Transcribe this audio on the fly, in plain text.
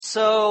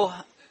So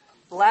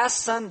last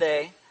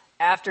Sunday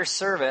after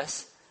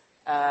service,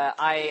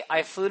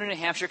 I flew to New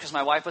Hampshire because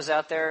my wife was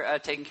out there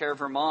taking care of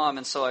her mom,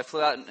 and so I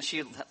flew out, and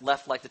she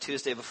left like the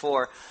Tuesday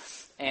before.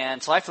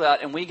 And so I flew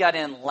out, and we got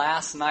in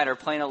last night. Our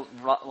plane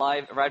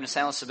arrived in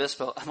San Luis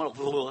Obispo.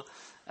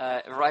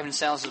 Arrived in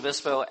San Luis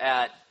Obispo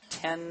at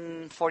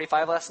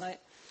 10:45 last night.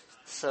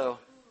 So,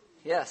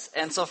 yes.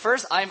 And so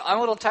first, I'm a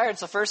little tired.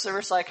 So first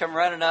service, I come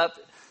running up.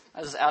 I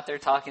was out there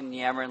talking,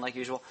 yammering like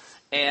usual.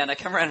 And I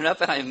come running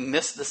up, and I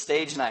missed the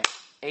stage, and I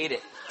ate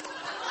it.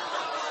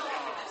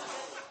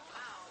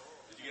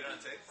 Did you get it on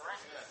tape?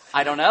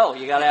 I don't know.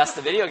 You got to ask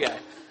the video guy.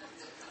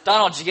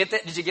 Donald, did you get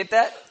that? Did you get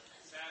that?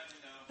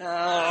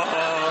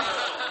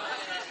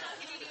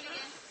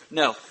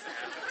 No.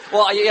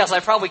 Well, yes,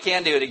 I probably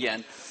can do it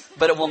again,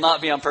 but it will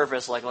not be on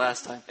purpose like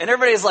last time. And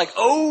everybody's like,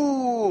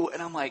 "Oh,"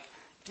 and I'm like,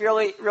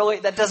 "Really?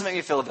 That doesn't make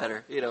me feel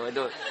better." I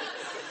do it.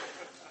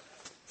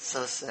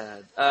 So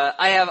sad.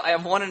 I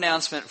have one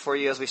announcement for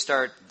you as we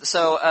start.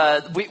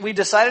 So we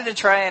decided to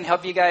try and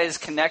help you guys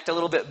connect a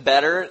little bit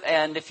better.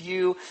 And if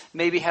you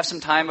maybe have some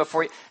time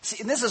before you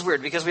see, and this is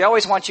weird because we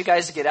always want you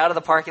guys to get out of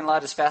the parking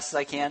lot as fast as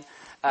I can,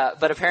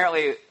 but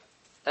apparently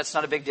that's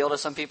not a big deal to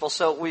some people.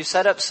 So we've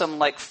set up some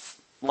like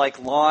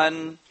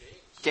lawn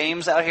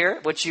games out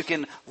here, which you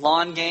can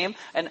lawn game.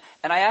 And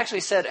I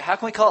actually said, how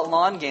can we call it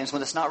lawn games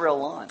when it's not real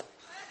lawn?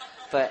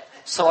 But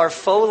so our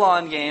faux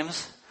lawn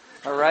games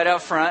are right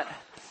out front.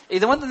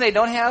 The one thing they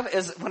don't have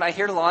is when I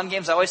hear lawn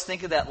games, I always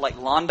think of that like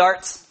lawn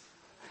darts.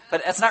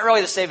 But that's not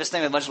really the safest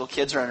thing with a bunch of little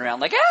kids running around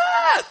like,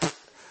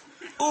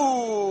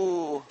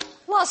 ooh,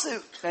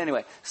 lawsuit.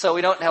 Anyway, so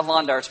we don't have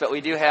lawn darts, but we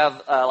do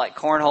have like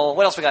cornhole.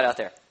 What else we got out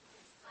there?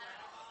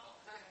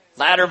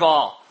 Ladder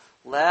ball,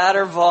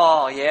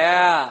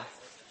 yeah.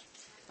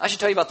 I should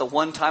tell you about the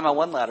one time I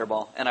won ladder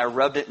ball, and I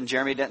rubbed it in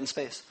Jeremy Denton's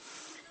face.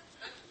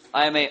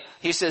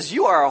 He says,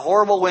 "You are a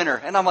horrible winner,"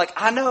 and I'm like,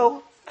 "I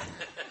know,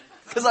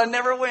 because I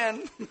never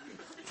win."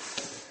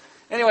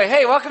 Anyway,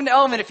 hey, welcome to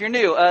Element if you're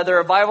new. There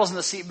are Bibles in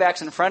the seat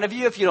backs in front of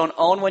you. If you don't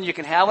own one, you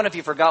can have one. If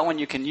you forgot one,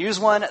 you can use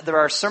one. There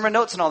are sermon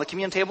notes on all the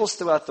communion tables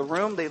throughout the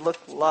room. They look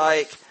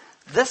like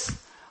this.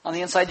 On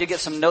the inside, you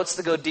get some notes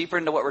that go deeper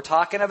into what we're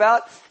talking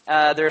about.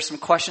 There are some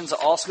questions that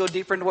also go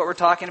deeper into what we're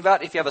talking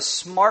about. If you have a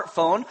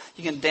smartphone,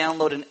 you can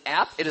download an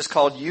app. It is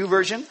called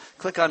YouVersion.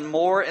 Click on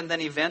More and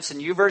then Events,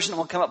 and YouVersion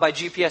will come up by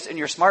GPS in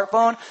your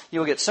smartphone. You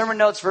will get sermon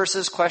notes,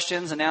 verses,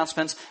 questions,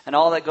 announcements, and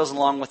all that goes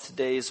along with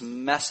today's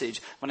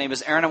message. My name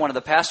is Aaron. I'm one of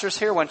the pastors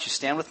here. Why don't you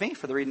stand with me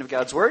for the reading of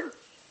God's Word?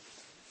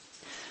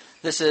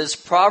 This is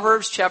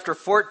Proverbs chapter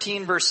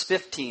 14, verse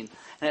 15.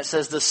 And it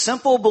says, "The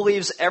simple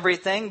believes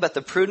everything, but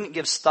the prudent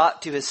gives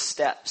thought to his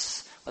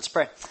steps." Let's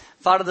pray.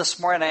 Father, this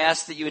morning I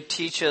ask that you would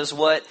teach us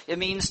what it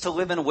means to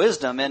live in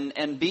wisdom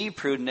and be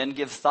prudent and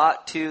give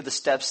thought to the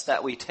steps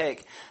that we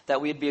take.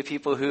 That we'd be a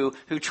people who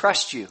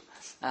trust you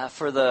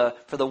for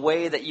the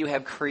way that you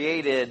have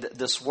created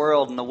this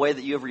world and the way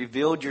that you have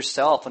revealed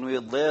yourself, and we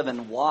would live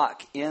and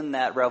walk in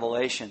that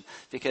revelation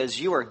because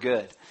you are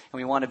good. And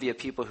we want to be a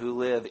people who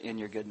live in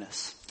your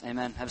goodness.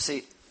 Amen. Have a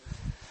seat.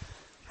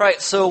 Right,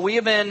 so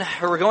we're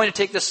going to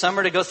take this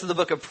summer to go through the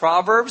book of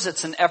Proverbs.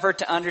 It's an effort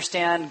to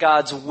understand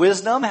God's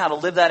wisdom, how to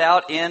live that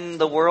out in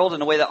the world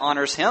in a way that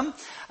honors Him.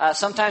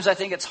 Sometimes I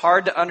think it's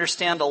hard to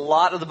understand a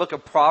lot of the book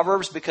of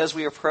Proverbs because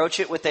we approach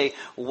it with a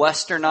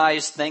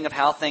westernized thing of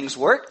how things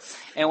work.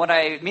 And what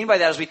I mean by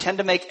that is we tend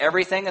to make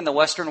everything in the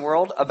Western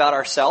world about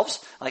ourselves.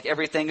 Like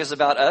everything is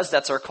about us.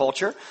 That's our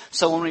culture.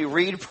 So when we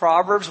read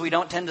Proverbs, we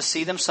don't tend to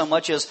see them so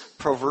much as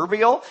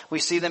proverbial. We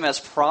see them as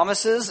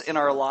promises in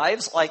our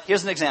lives. Like,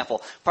 here's an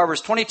example.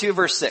 Proverbs 22,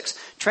 verse 6.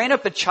 "Train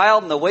up a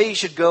child in the way he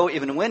should go.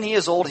 Even when he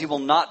is old, he will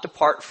not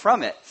depart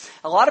from it."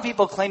 A lot of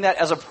people claim that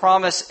as a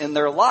promise in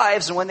their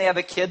lives. And when they have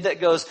a kid that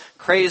goes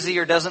crazy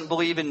or doesn't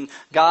believe in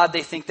God,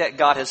 they think that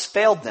God has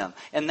failed them.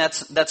 And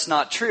that's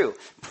not true.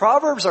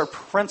 Proverbs are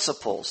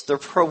principles. They're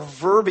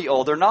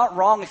proverbial. They're not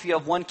wrong if you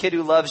have one kid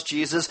who loves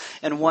Jesus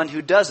and one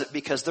who doesn't,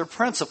 because they're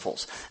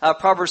principles.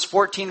 Proverbs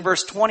 14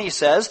 verse 20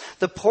 says,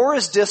 "The poor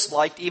is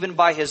disliked even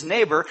by his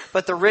neighbor,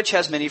 but the rich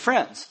has many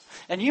friends."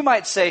 And you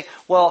might say,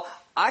 well,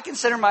 I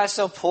consider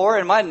myself poor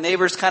and my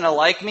neighbors kind of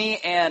like me,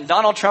 and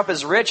Donald Trump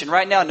is rich and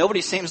right now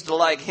nobody seems to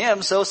like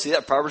him, so see,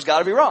 that proverb's got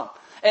to be wrong.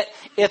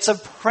 It's a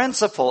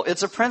principle.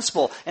 It's a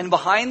principle. And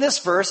behind this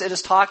verse, it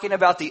is talking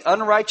about the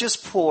unrighteous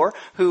poor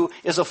who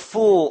is a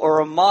fool or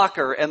a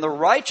mocker, and the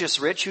righteous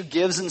rich who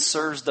gives and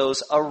serves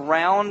those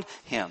around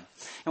him.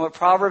 And what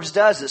Proverbs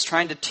does is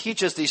trying to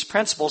teach us these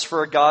principles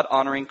for a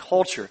God-honoring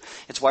culture.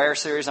 It's why our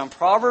series on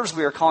Proverbs,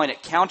 we are calling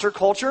it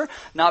counterculture,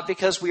 not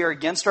because we are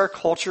against our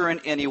culture in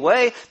any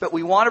way, but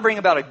we want to bring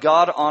about a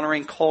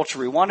God-honoring culture.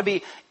 We want to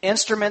be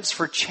instruments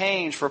for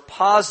change, for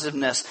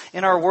positiveness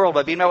in our world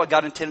by being about what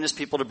God intended His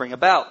people to bring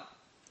about.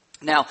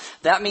 Now,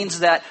 that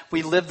means that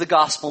we live the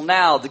gospel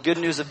now, the good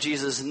news of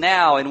Jesus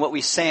now, and what we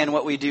say and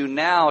what we do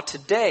now,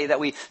 today, that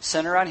we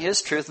center on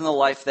His truth and the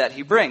life that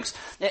He brings.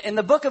 In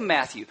the book of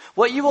Matthew,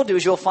 what you will do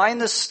is you'll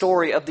find the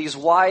story of these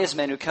wise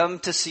men who come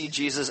to see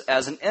Jesus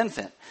as an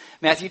infant.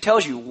 Matthew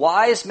tells you,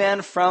 wise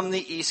men from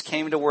the east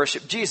came to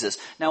worship Jesus.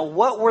 Now,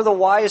 what were the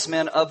wise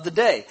men of the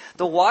day?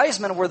 The wise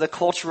men were the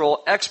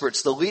cultural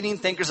experts, the leading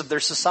thinkers of their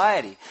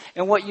society.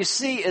 And what you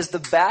see is the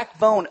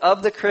backbone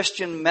of the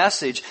Christian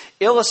message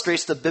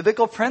illustrates the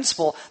biblical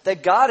principle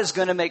that God is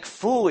going to make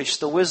foolish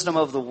the wisdom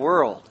of the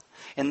world.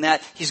 And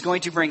that He's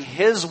going to bring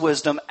His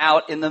wisdom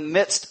out in the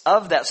midst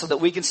of that so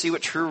that we can see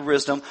what true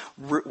wisdom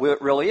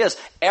really is.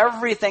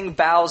 Everything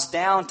bows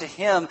down to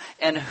Him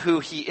and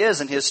who He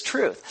is and His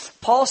truth.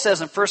 Paul says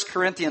in 1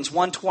 Corinthians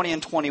 1:20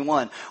 and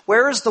 21,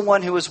 "Where is the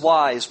one who is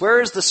wise? Where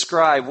is the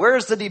scribe? Where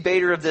is the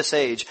debater of this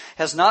age?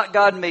 Has not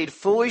God made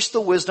foolish the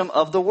wisdom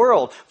of the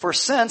world? For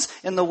since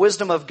in the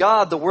wisdom of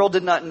God the world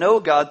did not know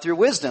God through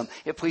wisdom,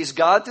 it pleased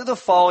God through the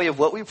folly of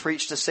what we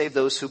preach to save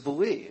those who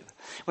believe."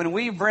 When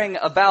we bring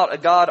about a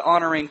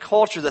God-honoring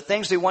culture, the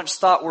things we once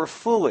thought were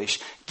foolish,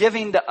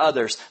 giving to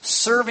others,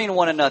 serving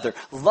one another,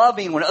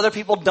 loving when other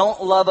people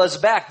don't love us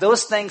back,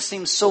 those things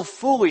seem so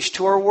foolish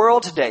to our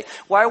world today.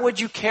 Why would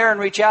you care and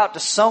reach out to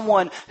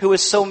someone who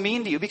is so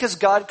mean to you? Because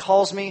God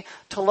calls me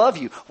to love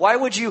you. Why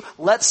would you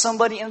let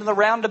somebody into the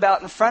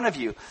roundabout in front of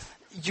you?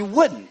 You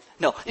wouldn't.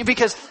 No,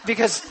 because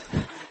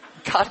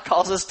God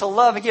calls us to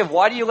love and give.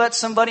 Why do you let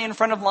somebody in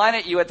front of line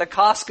at you at the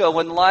Costco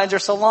when the lines are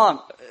so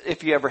long?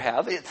 If you ever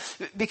have.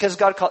 Because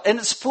God called, and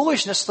it's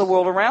foolishness to the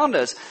world around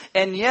us.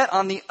 And yet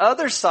on the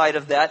other side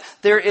of that,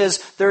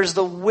 there's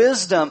the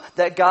wisdom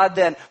that God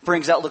then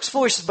brings out, looks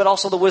foolish, but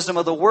also the wisdom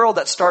of the world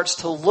that starts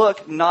to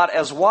look not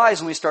as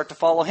wise when we start to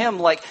follow Him.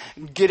 Like,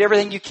 get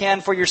everything you can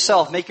for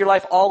yourself. Make your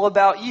life all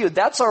about you.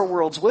 That's our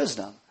world's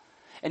wisdom.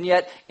 And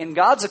yet, in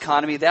God's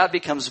economy, that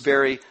becomes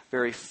very,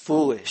 very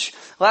foolish.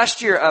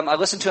 Last year, I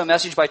listened to a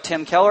message by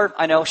Tim Keller.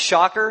 I know,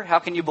 shocker. How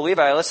can you believe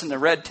it? I listened to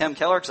read Tim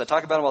Keller because I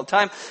talk about him all the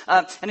time.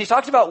 And he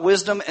talked about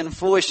wisdom and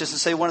foolishness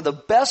and say one of the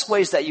best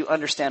ways that you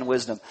understand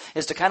wisdom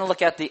is to kind of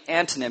look at the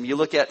antonym. You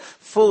look at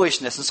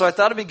foolishness. And so I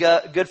thought it'd be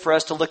good for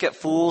us to look at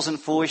fools and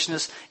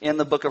foolishness in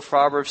the book of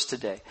Proverbs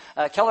today.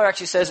 Keller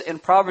actually says in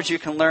Proverbs you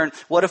can learn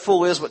what a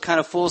fool is, what kind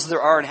of fools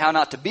there are, and how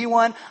not to be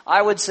one.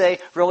 I would say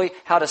really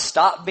how to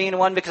stop being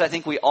one, because I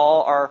think we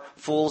all are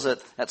fools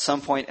at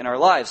some point in our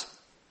lives.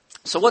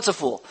 So what's a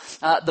fool?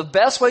 The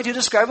best way to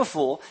describe a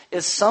fool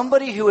is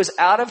somebody who is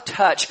out of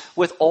touch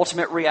with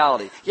ultimate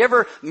reality. You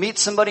ever meet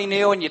somebody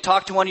new and you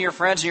talk to one of your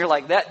friends and you're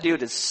like, that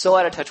dude is so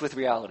out of touch with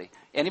reality?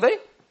 Anybody?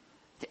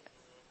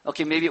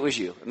 Okay, maybe it was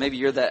you. Maybe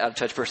you're that out of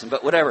touch person,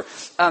 but whatever.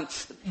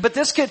 But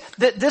this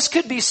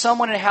could be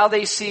someone and how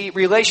they see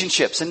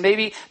relationships, and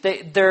maybe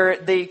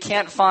they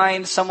can't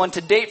find someone to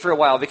date for a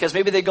while because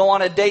maybe they go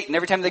on a date, and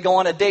every time they go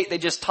on a date, they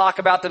just talk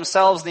about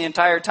themselves the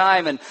entire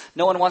time, and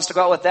no one wants to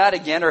go out with that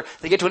again. Or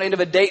they get to an end of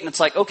a date, and it's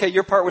like, okay,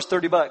 your part was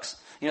 $30.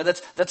 You know,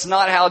 that's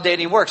not how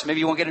dating works. Maybe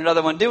you won't get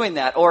another one doing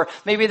that. Or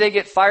maybe they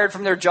get fired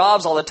from their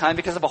jobs all the time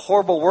because of a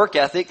horrible work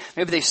ethic.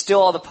 Maybe they steal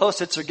all the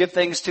Post-its or give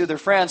things to their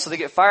friends so they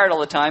get fired all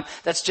the time.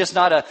 That's just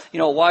not a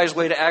wise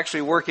way to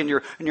actually work in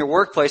your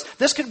workplace.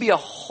 This could be a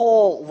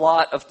whole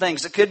lot of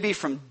things. It could be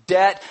from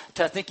debt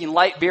to thinking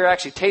light beer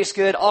actually tastes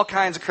good, all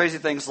kinds of crazy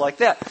things like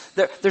that.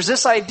 There's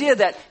this idea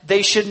that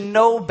they should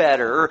know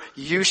better, or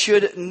you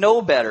should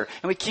know better.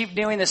 And we keep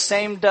doing the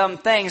same dumb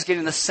things,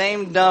 getting the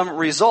same dumb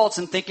results,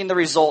 and thinking the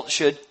result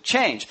should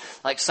change.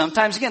 Like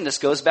sometimes, again, this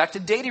goes back to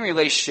dating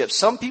relationships.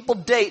 Some people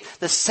date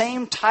the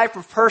same type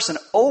of person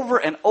over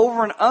and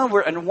over and over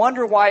and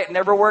wonder why it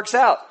never works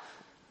out.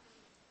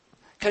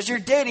 Because you're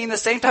dating the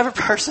same type of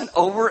person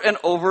over and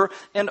over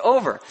and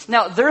over.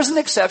 Now, there's an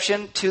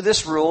exception to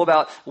this rule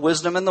about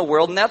wisdom in the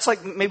world, and that's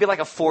maybe like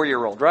a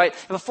 4-year-old, right?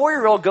 If a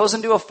 4-year-old goes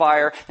into a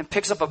fire and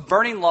picks up a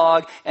burning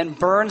log and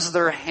burns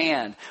their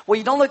hand, well,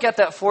 you don't look at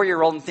that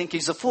 4-year-old and think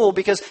he's a fool,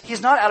 because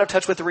he's not out of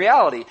touch with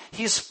reality.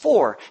 He's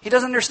 4. He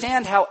doesn't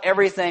understand how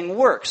everything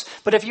works.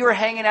 But if you were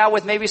hanging out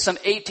with maybe some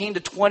 18 to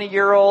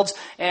 20-year-olds,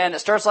 and it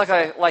starts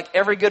like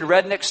every good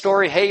redneck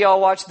story, hey,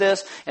 y'all watch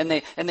this, and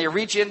they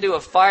reach into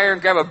a fire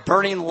and grab a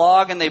burning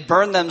log and they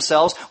burn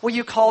themselves, well,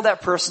 you call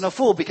that person a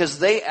fool because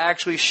they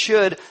actually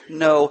should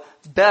know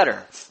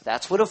better.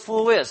 That's what a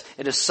fool is.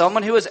 It is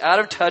someone who is out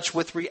of touch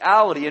with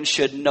reality and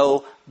should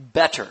know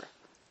better. Does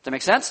that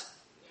make sense?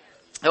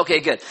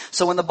 Okay, good.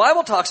 So when the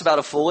Bible talks about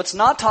a fool, it's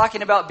not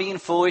talking about being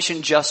foolish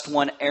in just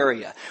one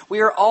area. We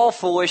are all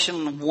foolish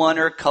in one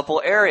or a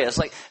couple areas.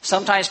 Like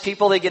sometimes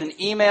people, they get an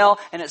email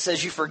and it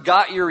says you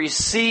forgot your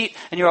receipt,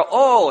 and you're like,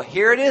 oh,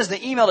 here it is. They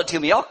emailed it to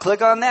me. I'll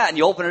click on that, and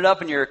you open it up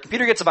and your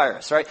computer gets a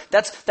virus, right?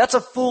 That's a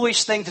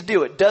foolish thing to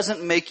do. It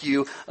doesn't make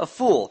you a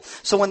fool.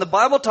 So when the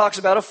Bible talks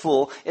about a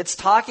fool, it's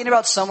talking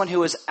about someone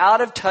who is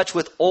out of touch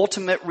with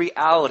ultimate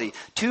reality.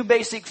 2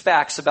 basic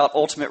facts about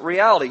ultimate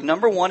reality.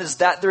 Number 1 is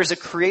that there is a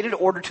created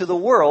order to the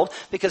world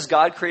because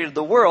God created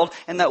the world,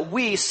 and that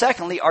we,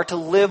 secondly, are to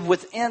live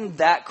within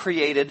that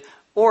created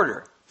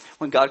order.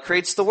 When God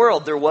creates the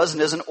world, there was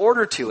and is an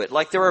order to it.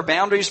 Like there are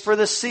boundaries for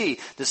the sea.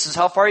 This is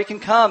how far you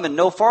can come and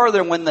no farther.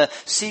 And when the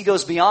sea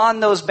goes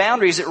beyond those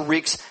boundaries, it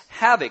wreaks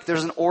havoc.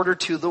 There's an order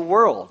to the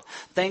world.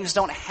 Things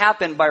don't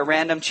happen by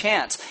random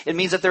chance. It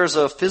means that there's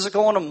a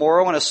physical and a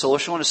moral and a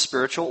social and a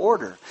spiritual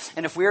order.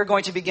 And if we are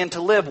going to begin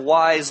to live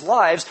wise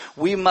lives,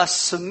 we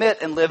must submit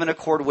and live in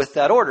accord with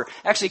that order.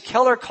 Actually,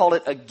 Keller called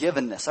it a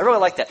givenness. I really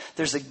like that.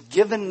 There's a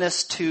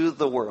givenness to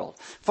the world.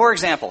 For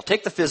example,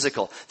 take the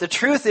physical. The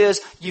truth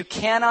is, you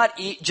cannot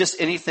eat just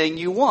anything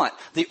you want.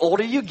 The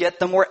older you get,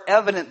 the more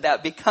evident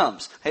that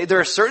becomes. Okay,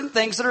 there are certain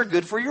things that are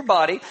good for your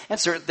body and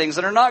certain things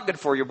that are not good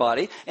for your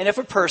body. And if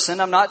a person,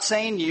 I'm not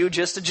saying you,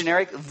 just a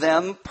generic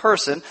them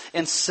person,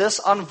 insists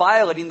on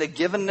violating the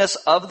givenness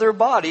of their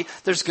body,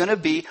 there's going to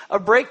be a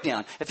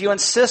breakdown. If you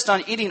insist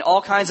on eating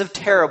all kinds of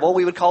terrible,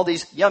 we would call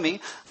these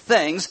yummy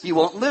things, you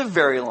won't live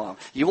very long.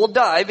 You will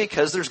die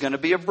because there's going to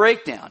be a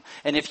breakdown.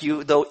 And if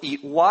you, though,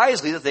 eat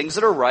wisely, the things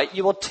that are right,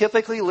 you will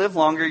typically live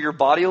longer, your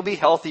body will be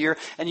healthier,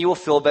 and you will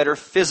feel better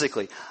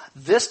physically.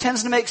 This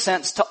tends to make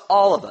sense to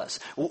all of us.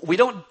 We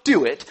don't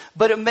do it,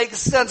 but it makes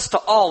sense to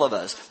all of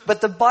us.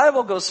 But the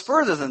Bible goes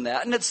further than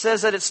that, and it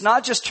says that it's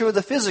not just true of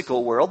the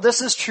physical world.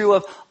 This is true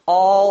of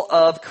all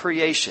of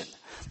creation.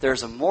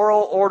 There's a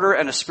moral order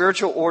and a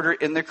spiritual order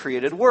in the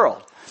created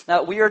world.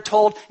 Now, we are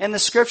told in the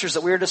Scriptures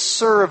that we are to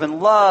serve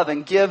and love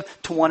and give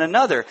to one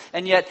another.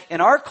 And yet,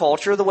 in our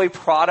culture, the way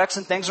products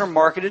and things are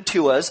marketed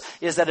to us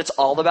is that it's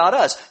all about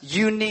us.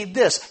 You need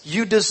this.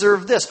 You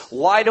deserve this.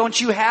 Why don't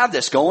you have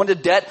this? Go into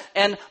debt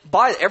and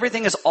buy it.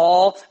 Everything is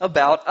all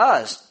about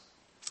us.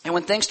 And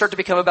when things start to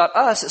become about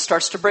us, it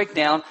starts to break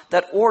down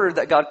that order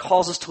that God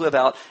calls us to live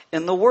out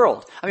in the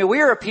world. I mean, we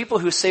are a people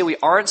who say we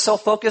aren't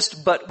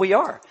self-focused, but we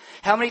are.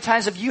 How many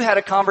times have you had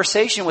a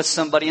conversation with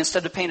somebody,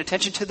 instead of paying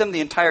attention to them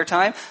the entire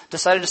time,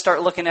 decided to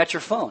start looking at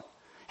your phone?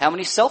 How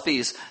many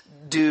selfies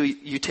do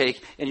you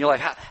take in your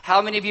life?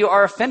 How many of you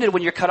are offended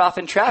when you're cut off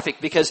in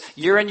traffic because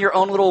you're in your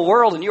own little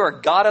world and you are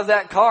God of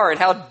that car, and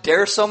how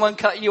dare someone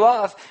cut you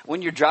off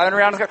when you're driving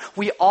around in the car?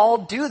 We all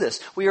do this.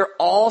 We are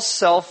all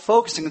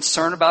self-focused and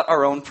concerned about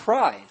our own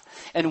pride.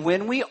 And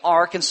when we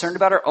are concerned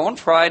about our own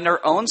pride and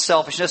our own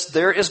selfishness,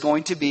 there is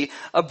going to be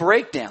a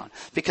breakdown.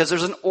 Because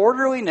there's an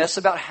orderliness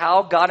about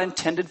how God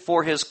intended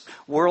for His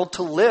world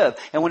to live.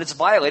 And when it's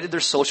violated,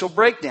 there's social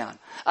breakdown.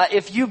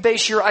 If you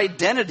base your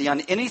identity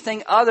on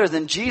anything other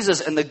than Jesus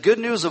and the good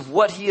news of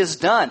what He has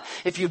done,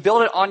 if you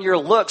build it on your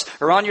looks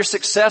or on your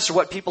success or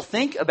what people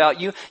think about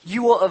you,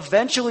 you will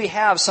eventually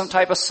have some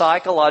type of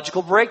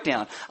psychological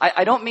breakdown.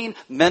 I don't mean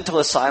mental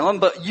asylum,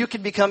 but you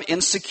could become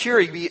insecure.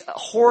 You'd be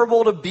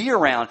horrible to be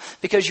around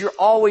because you're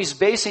always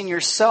basing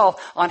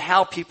yourself on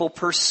how people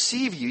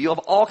perceive you. You'll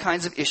have all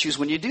kinds of issues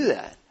when you do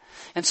that.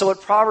 And so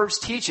what Proverbs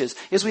teaches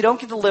is we don't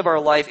get to live our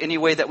life any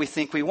way that we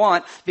think we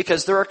want,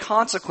 because there are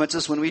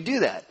consequences when we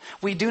do that.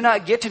 We do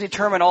not get to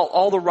determine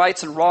all the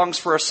rights and wrongs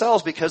for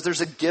ourselves, because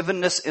there's a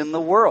givenness in the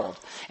world.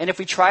 And if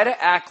we try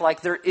to act like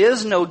there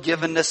is no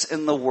givenness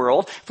in the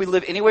world, if we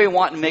live any way we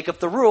want and make up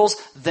the rules,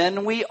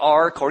 then we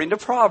are, according to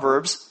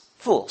Proverbs,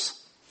 fools.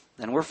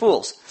 Then we're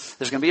fools.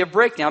 There's going to be a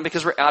breakdown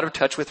because we're out of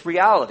touch with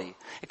reality.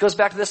 It goes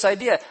back to this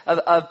idea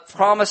of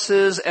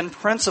promises and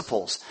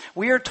principles.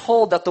 We are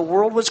told that the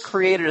world was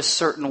created a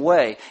certain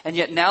way, and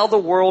yet now the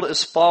world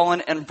is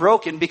fallen and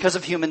broken because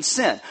of human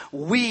sin.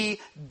 We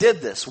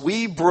did this.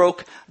 We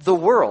broke the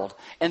world.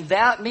 And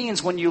that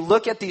means when you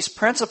look at these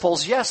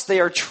principles, yes, they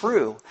are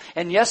true,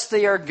 and yes,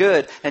 they are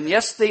good, and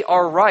yes, they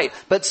are right.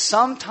 But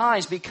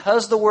sometimes,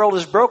 because the world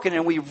is broken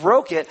and we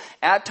broke it,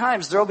 at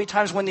times there will be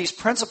times when these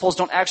principles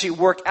don't actually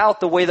work out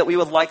the way that we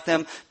would like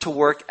them to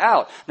work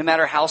out. No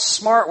matter how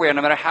smart we are,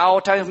 no matter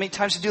how many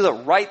times we do the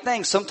right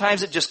thing,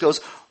 sometimes it just goes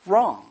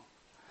wrong.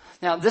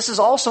 Now, this is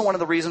also one of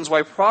the reasons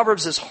why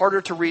Proverbs is harder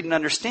to read and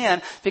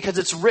understand, because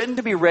it's written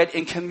to be read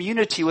in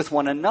community with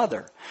one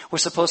another. We're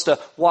supposed to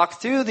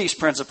walk through these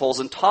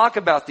principles and talk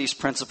about these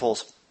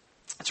principles.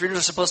 Readers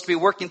are supposed to be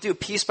working through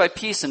piece by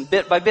piece and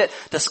bit by bit,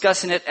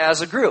 discussing it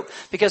as a group.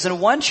 Because in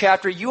one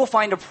chapter, you will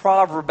find a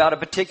proverb about a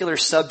particular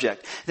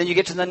subject. Then you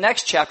get to the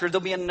next chapter,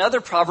 there'll be another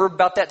proverb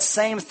about that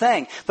same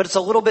thing. But it's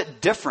a little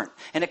bit different.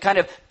 And it kind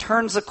of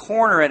turns the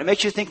corner, and it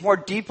makes you think more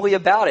deeply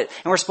about it.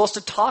 And we're supposed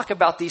to talk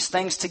about these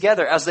things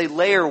together as they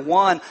layer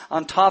one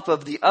on top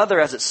of the other,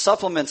 as it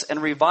supplements and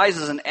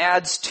revises and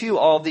adds to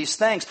all of these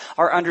things.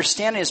 Our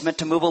understanding is meant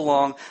to move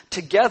along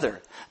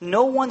together.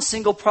 No one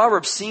single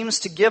proverb seems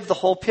to give the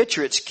whole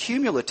picture. It's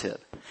cumulative.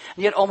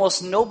 And yet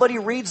almost nobody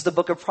reads the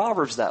book of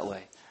Proverbs that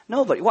way.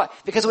 Nobody. Why?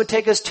 Because it would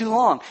take us too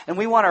long. And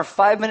we want our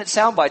 5-minute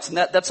sound bites, and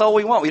that's all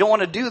we want. We don't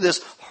want to do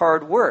this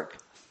hard work.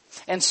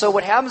 And so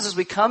what happens is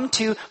we come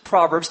to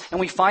Proverbs and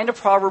we find a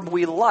proverb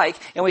we like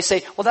and we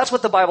say, well, that's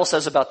what the Bible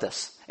says about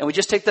this. And we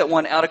just take that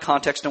one out of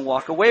context and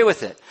walk away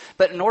with it.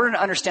 But in order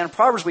to understand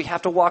Proverbs, we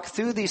have to walk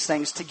through these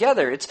things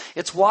together.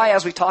 It's why,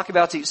 as we talk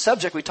about each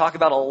subject, we talk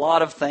about a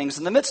lot of things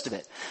in the midst of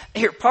it.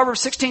 Here,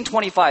 Proverbs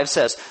 16:25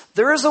 says,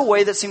 "There is a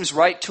way that seems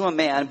right to a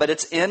man, but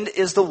its end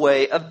is the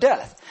way of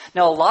death."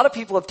 Now, a lot of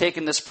people have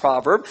taken this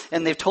proverb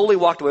and they've totally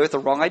walked away with the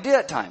wrong idea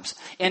at times.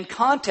 In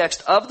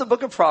context of the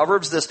book of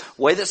Proverbs, this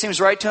way that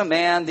seems right to a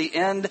man, the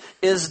end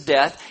is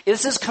death.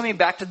 This is coming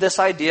back to this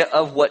idea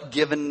of what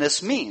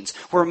givenness means.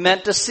 We're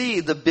meant to see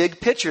the big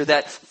picture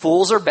that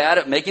fools are bad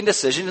at making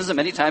decisions, and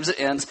many times it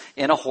ends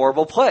in a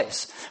horrible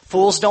place.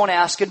 Fools don't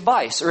ask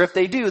advice, or if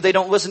they do, they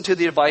don't listen to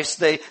the advice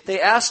they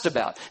asked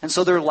about. And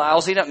so they're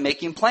lousy at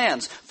making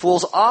plans.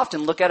 Fools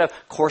often look at a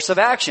course of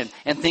action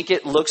and think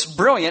it looks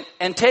brilliant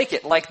and take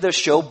it, like the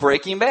show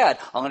Breaking Bad.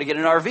 I'm going to get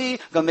an RV, going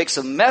to make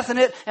some meth in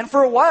it, and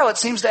for a while it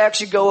seems to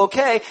actually go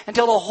okay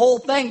until the whole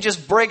thing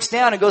just breaks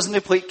down and goes into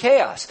complete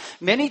chaos.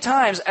 Many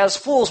times as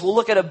fools we'll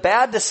look at a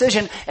bad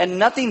decision and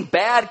nothing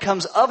bad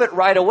comes of it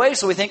right away,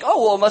 so we think,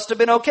 oh, well, it must have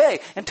been okay,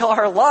 until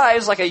our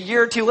lives, like a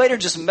year or two later,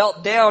 just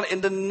melt down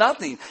into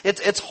nothing.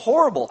 It's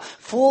horrible.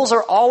 Fools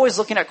are always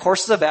looking at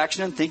courses of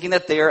action and thinking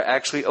that they are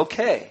actually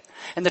okay.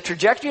 And the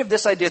trajectory of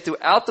this idea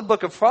throughout the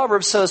book of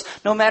Proverbs says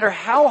no matter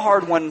how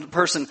hard one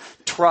person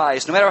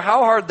tries, no matter how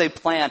hard they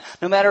plan,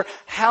 no matter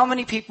how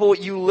many people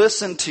you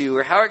listen to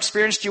or how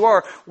experienced you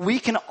are, we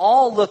can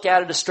all look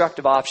at a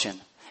destructive option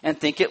and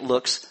think it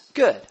looks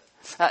good.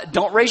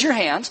 Don't raise your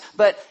hands,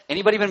 but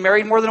anybody been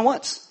married more than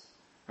once?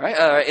 Right?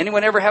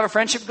 Anyone ever have a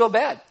friendship go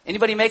bad?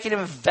 Anybody make an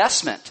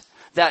investment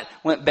that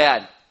went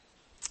bad?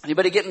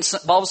 Anybody get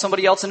involved with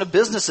somebody else in a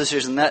business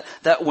decision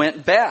that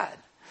went bad?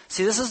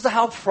 See, this is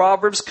how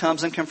Proverbs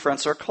comes and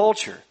confronts our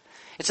culture.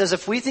 It says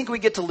if we think we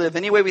get to live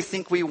any way we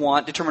think we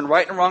want, determine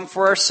right and wrong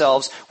for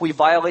ourselves, we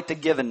violate the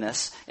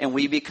givenness and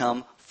we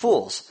become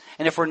fools.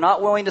 And if we're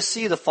not willing to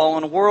see the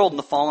fallen world and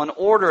the fallen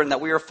order and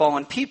that we are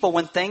fallen people,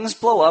 when things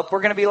blow up,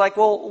 we're going to be like,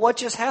 well, what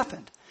just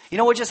happened? You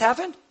know what just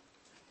happened?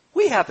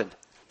 We happened.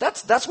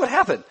 That's what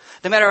happened.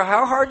 No matter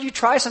how hard you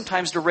try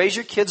sometimes to raise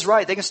your kids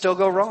right, they can still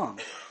go wrong.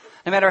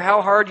 No matter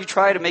how hard you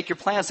try to make your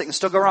plans, they can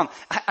still go wrong.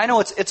 I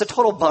know it's a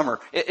total bummer.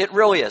 It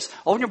really is.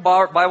 Open your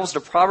Bibles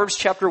to Proverbs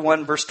chapter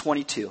 1, verse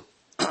 22.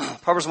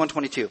 Proverbs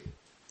 1:22.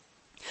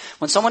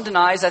 When someone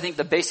denies, I think,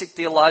 the basic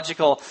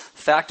theological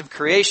fact of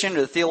creation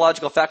or the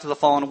theological fact of the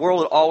fallen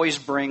world, it always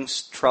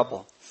brings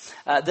trouble.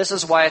 This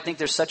is why I think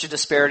there's such a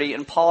disparity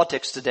in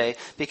politics today,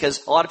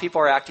 because a lot of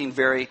people are acting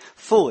very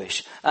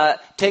foolish.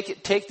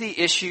 Take the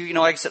issue,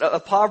 like I said,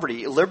 of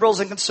poverty. Liberals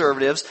and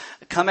conservatives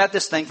come at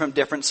this thing from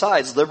different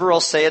sides.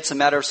 Liberals say it's a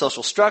matter of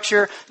social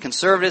structure.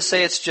 Conservatives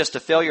say it's just a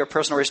failure of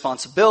personal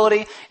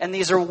responsibility. And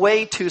these are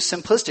way too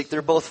simplistic.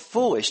 They're both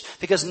foolish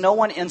because no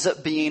one ends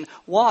up being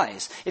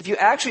wise. If you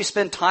actually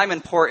spend time in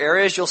poor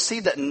areas, you'll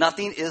see that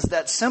nothing is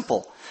that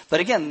simple.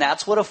 But again,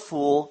 that's what a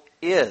fool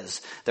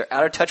is. They're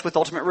out of touch with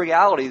ultimate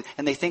reality,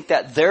 and they think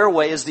that their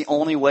way is the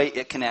only way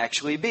it can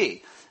actually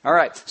be. All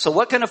right, so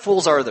what kind of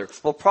fools are there?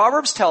 Well,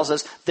 Proverbs tells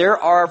us there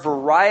are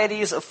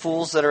varieties of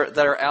fools that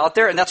are out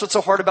there, and that's what's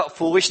so hard about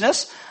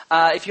foolishness.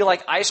 If you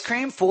like ice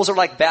cream, fools are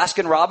like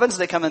Baskin Robbins.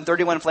 They come in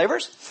 31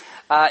 flavors.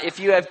 If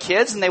you have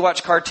kids and they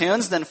watch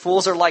cartoons, then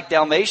fools are like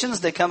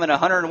Dalmatians. They come in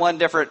 101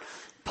 different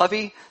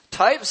puppy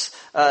types.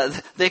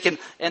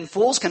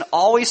 Fools can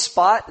always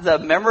spot the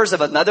members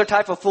of another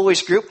type of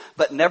foolish group,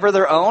 but never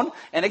their own.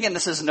 And again,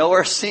 this is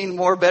nowhere seen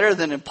more better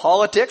than in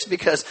politics,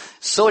 because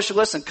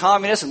socialists and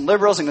communists and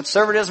liberals and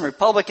conservatives and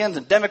Republicans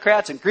and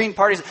Democrats and Green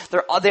parties,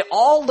 they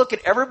all look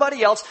at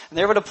everybody else and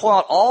they're able to pull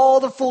out all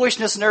the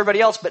foolishness in everybody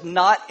else, but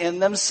not in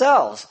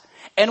themselves.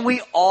 And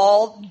we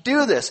all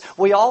do this.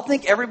 We all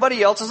think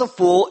everybody else is a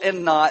fool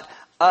and not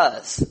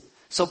us.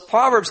 So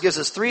Proverbs gives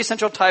us three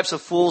essential types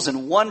of fools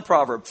in one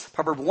proverb.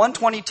 Proverb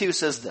 122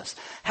 says this: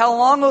 How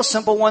long, O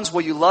simple ones,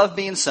 will you love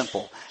being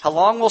simple? How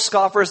long will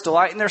scoffers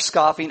delight in their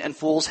scoffing and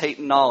fools hate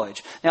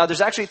knowledge? Now, there's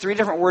actually three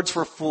different words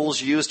for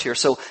fools used here.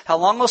 So, how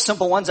long, O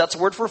simple ones, that's a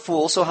word for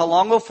fools. So, how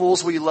long, O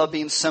fools, will you love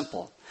being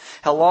simple?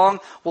 How long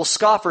will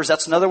scoffers,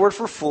 that's another word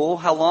for fool.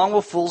 How long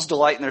will fools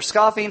delight in their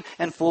scoffing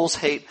and fools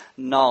hate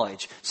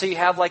knowledge? So you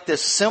have like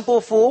this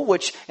simple fool,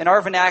 which in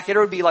our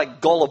vernacular would be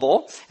like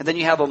gullible. And then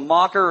you have a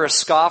mocker or a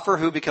scoffer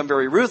who become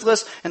very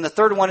ruthless. And the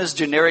third one is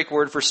generic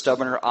word for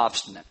stubborn or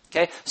obstinate.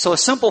 Okay, so a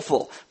simple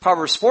fool.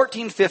 Proverbs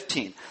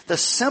 14:15. The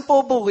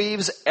simple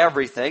believes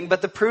everything,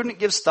 but the prudent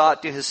gives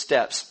thought to his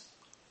steps.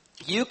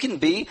 You can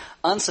be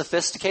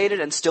unsophisticated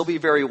and still be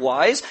very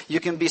wise.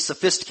 You can be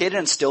sophisticated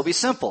and still be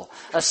simple.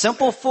 A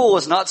simple fool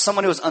is not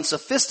someone who is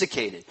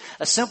unsophisticated.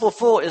 A simple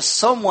fool is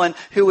someone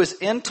who is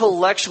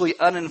intellectually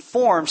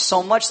uninformed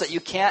so much that you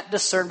can't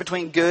discern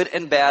between good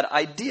and bad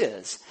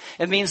ideas.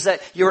 It means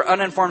that you're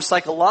uninformed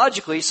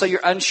psychologically, so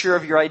you're unsure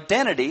of your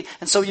identity,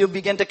 and so you'll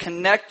begin to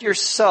connect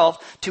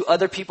yourself to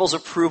other people's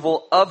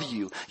approval of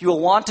you. You will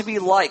want to be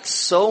liked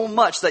so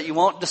much that you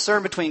won't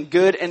discern between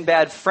good and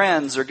bad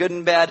friends or good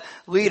and bad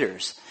leaders.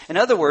 In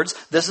other words,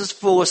 this is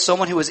fool is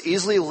someone who is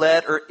easily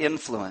led or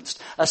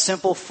influenced. A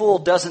simple fool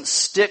doesn't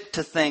stick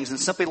to things and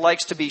simply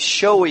likes to be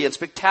showy and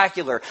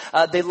spectacular.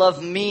 They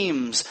love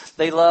memes.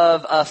 They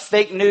love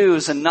fake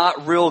news and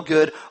not real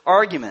good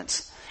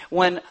arguments.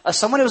 When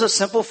someone who's a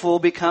simple fool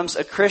becomes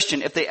a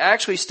Christian, if they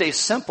actually stay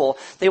simple,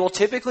 they will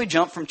typically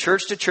jump from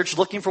church to church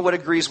looking for what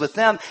agrees with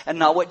them and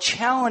not what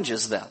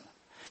challenges them.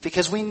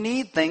 because we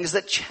need things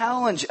that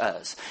challenge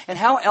us. And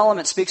how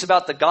Element speaks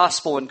about the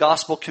gospel and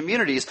gospel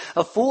communities,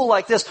 a fool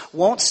like this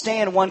won't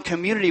stay in one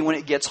community when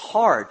it gets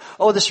hard.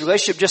 Oh, this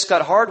relationship just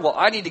got hard. Well,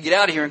 I need to get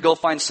out of here and go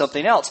find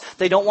something else.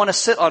 They don't want to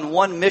sit on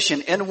one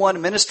mission in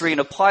one ministry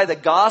and apply the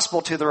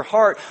gospel to their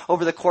heart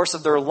over the course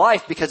of their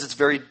life, because it's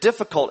very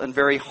difficult and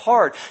very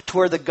hard, to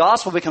where the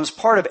gospel becomes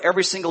part of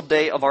every single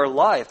day of our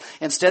life.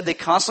 Instead, they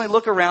constantly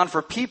look around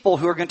for people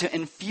who are going to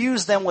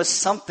infuse them with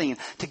something,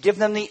 to give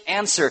them the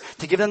answer,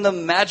 to give them the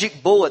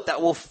magic bullet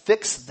that will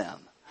fix them.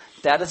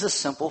 That is a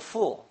simple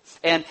fool.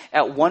 And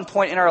at one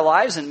point in our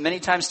lives, and many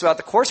times throughout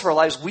the course of our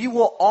lives, we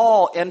will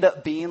all end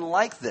up being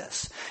like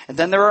this. And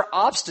then there are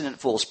obstinate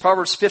fools.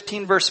 Proverbs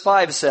 15 verse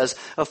 5 says,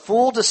 "A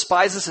fool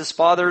despises his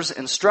father's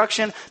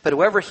instruction, but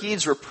whoever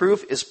heeds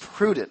reproof is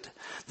prudent."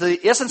 The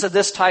essence of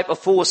this type of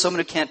fool is someone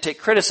who can't take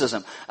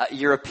criticism.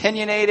 You're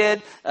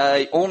opinionated.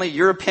 Only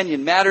your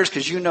opinion matters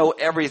because you know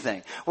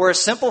everything. Where a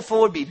simple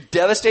fool would be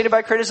devastated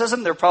by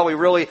criticism. They're probably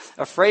really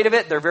afraid of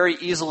it. They're very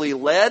easily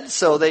led,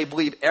 so they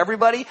believe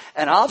everybody.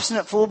 An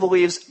obstinate fool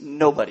believes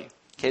nobody.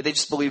 Okay, they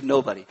just believe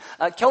nobody.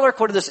 Keller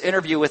quoted this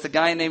interview with a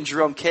guy named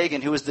Jerome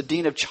Kagan, who was the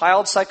dean of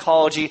child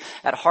psychology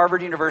at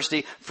Harvard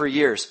University for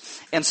years.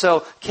 And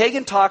so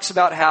Kagan talks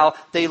about how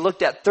they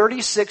looked at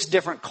 36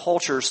 different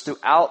cultures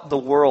throughout the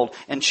world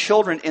and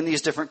children in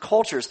these different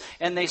cultures.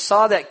 And they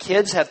saw that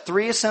kids have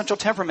 3 essential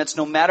temperaments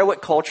no matter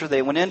what culture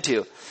they went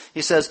into.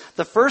 He says,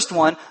 the first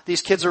one,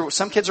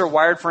 some kids are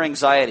wired for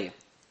anxiety.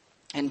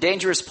 In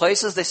dangerous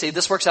places, they say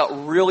this works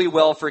out really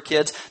well for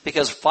kids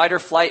because fight or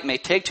flight may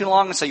take too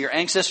long, and so you're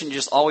anxious and you're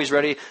just always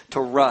ready to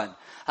run.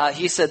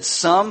 He said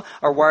some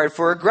are wired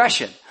for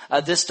aggression.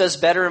 This does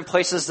better in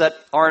places that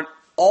aren't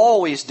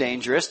always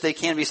dangerous. They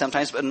can be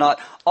sometimes, but not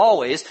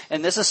always.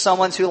 And this is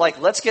someone who,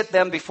 let's get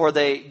them before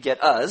they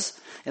get us.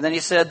 And then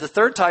he said the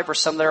third type are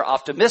some that are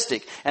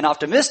optimistic. And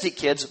optimistic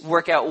kids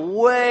work out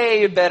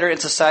way better in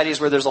societies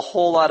where there's a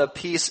whole lot of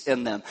peace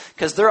in them.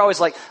 Because they're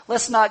always like,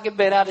 let's not get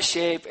bent out of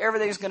shape.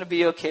 Everything's going to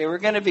be okay. We're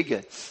going to be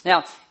good.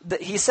 Now,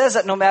 he says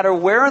that no matter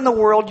where in the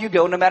world you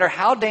go, no matter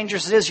how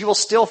dangerous it is, you will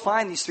still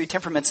find these 3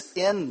 temperaments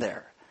in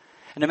there.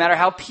 And no matter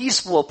how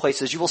peaceful a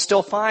place is, you will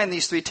still find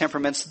these 3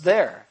 temperaments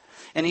there.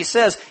 And he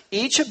says,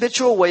 each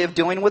habitual way of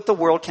doing with the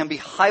world can be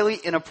highly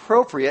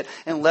inappropriate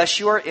unless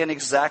you are in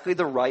exactly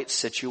the right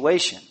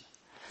situation.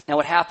 Now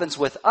what happens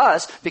with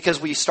us, because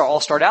we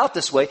all start out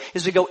this way,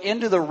 is we go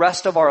into the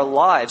rest of our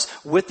lives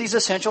with these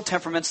essential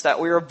temperaments that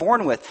we are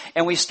born with.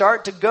 And we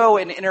start to go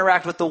and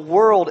interact with the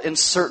world in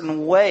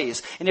certain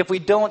ways. And if we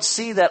don't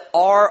see that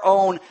our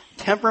own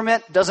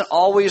temperament doesn't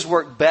always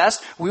work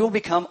best, we will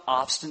become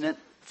obstinate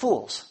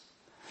fools.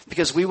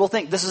 Because we will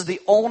think this is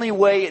the only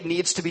way it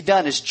needs to be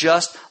done, is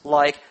just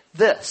like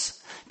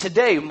this.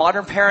 Today,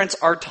 modern parents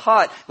are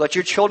taught, let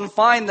your children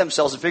find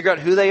themselves and figure out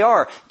who they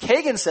are.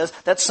 Kagan says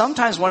that's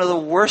sometimes one of the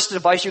worst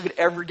advice you could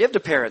ever give to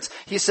parents.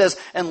 He says,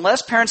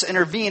 unless parents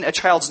intervene, a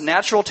child's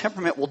natural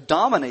temperament will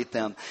dominate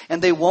them,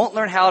 and they won't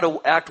learn how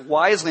to act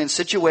wisely in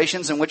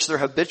situations in which their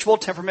habitual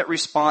temperament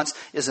response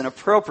is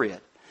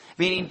inappropriate.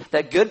 Meaning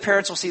that good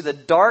parents will see the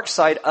dark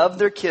side of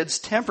their kids'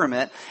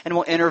 temperament and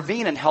will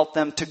intervene and help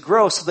them to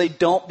grow so they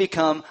don't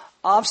become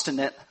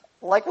obstinate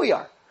like we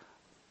are.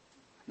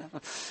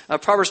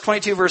 Proverbs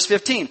 22 verse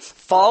 15.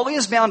 Folly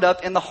is bound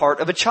up in the heart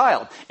of a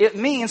child. It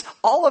means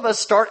all of us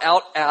start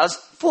out as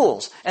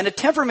fools. And a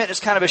temperament is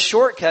kind of a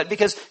shortcut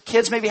because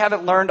kids maybe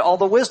haven't learned all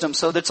the wisdom.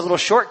 So that's a little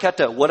shortcut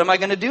to what am I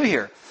going to do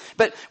here?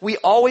 But we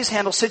always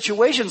handle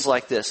situations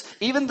like this,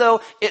 even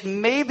though it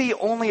may be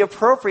only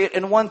appropriate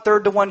in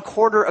 1/3 to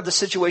 1/4 of the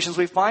situations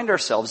we find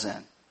ourselves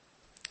in.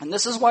 And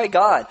this is why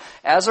God,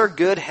 as our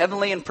good,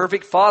 heavenly, and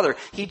perfect Father,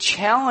 He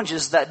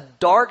challenges that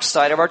dark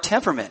side of our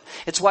temperament.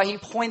 It's why He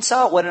points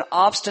out what an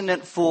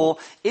obstinate fool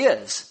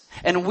is.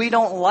 And we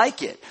don't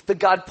like it. But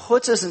God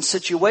puts us in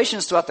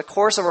situations throughout the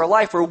course of our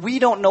life where we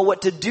don't know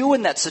what to do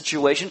in that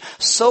situation,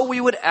 so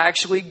we would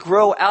actually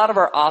grow out of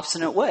our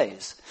obstinate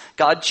ways.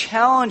 God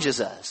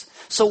challenges us.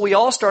 So we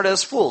all start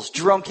as fools.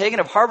 Jerome Kagan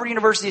of Harvard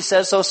University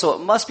says so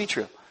it must be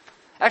true.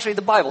 Actually,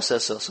 the Bible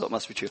says so it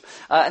must be true.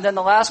 And then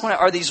the last one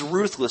are these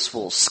ruthless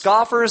fools.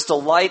 Scoffers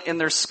delight in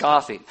their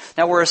scoffing.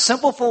 Now, where a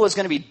simple fool is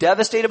going to be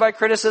devastated by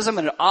criticism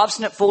and an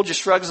obstinate fool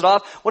just shrugs it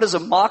off, what does a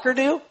mocker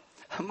do?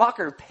 A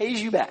mocker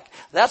pays you back.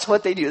 That's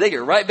what they do. They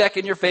get right back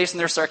in your face and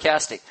they're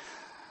sarcastic.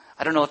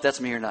 I don't know if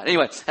that's me or not.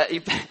 Anyway,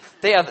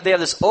 they have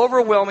this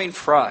overwhelming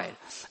pride.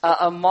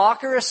 A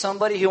mocker is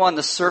somebody who on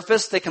the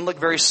surface, they can look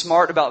very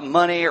smart about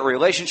money or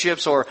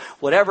relationships or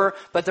whatever,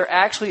 but they're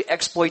actually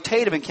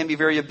exploitative and can be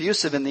very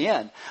abusive in the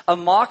end. A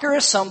mocker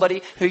is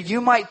somebody who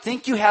you might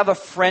think you have a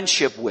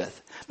friendship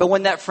with. But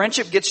when that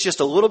friendship gets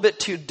just a little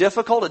bit too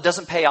difficult, it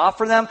doesn't pay off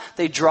for them,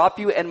 they drop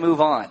you and move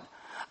on.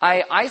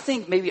 I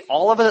think maybe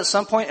all of us at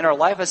some point in our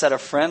life has had a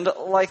friend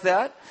like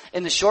that.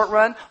 In the short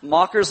run,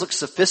 mockers look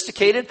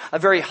sophisticated. A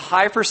very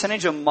high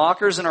percentage of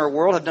mockers in our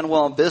world have done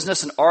well in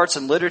business and arts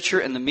and literature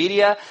and the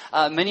media.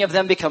 Many of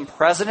them become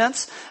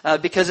presidents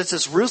because it's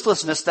this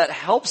ruthlessness that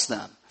helps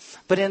them.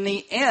 But in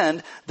the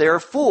end, they're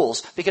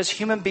fools because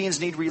human beings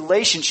need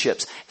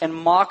relationships, and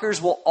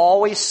mockers will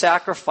always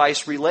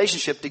sacrifice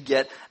relationship to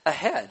get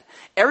ahead.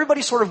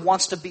 Everybody sort of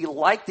wants to be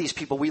like these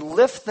people. We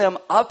lift them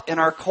up in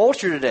our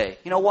culture today.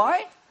 You know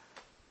why?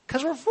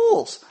 Because we're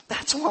fools.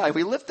 That's why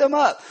we lift them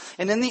up.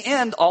 And in the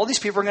end, all these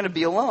people are going to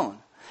be alone.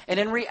 And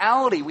in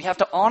reality, we have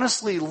to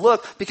honestly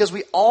look because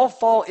we all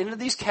fall into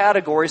these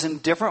categories in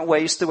different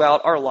ways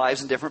throughout our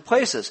lives in different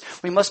places.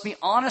 We must be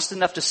honest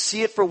enough to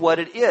see it for what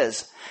it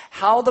is.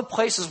 How the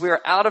places we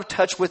are out of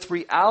touch with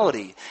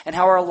reality and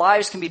how our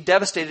lives can be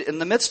devastated in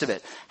the midst of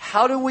it.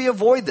 How do we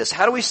avoid this?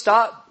 How do we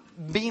stop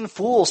being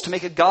fools to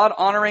make a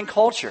God-honoring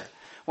culture?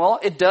 Well,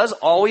 it does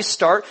always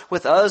start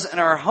with us and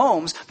our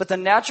homes, but the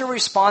natural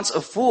response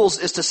of fools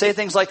is to say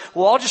things like,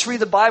 well, I'll just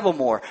read the Bible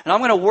more, and I'm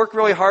going to work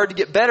really hard to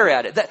get better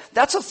at it.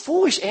 That's a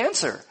foolish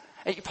answer.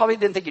 And you probably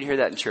didn't think you'd hear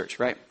that in church,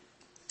 right?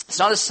 It's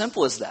not as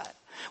simple as that.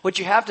 What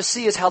you have to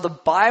see is how the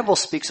Bible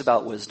speaks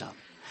about wisdom.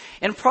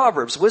 In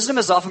Proverbs, wisdom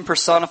is often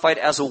personified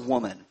as a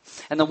woman.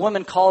 And the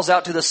woman calls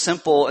out to the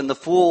simple and the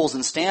fools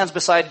and stands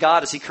beside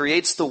God as he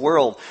creates the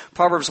world.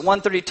 Proverbs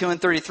 1:32 and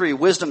 33,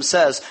 wisdom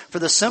says, for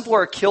the simple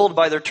are killed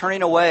by their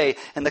turning away,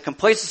 and the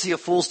complacency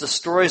of fools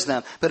destroys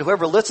them. But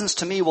whoever listens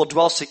to me will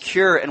dwell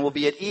secure and will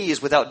be at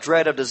ease without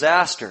dread of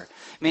disaster.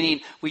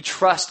 Meaning, we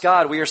trust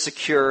God, we are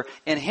secure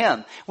in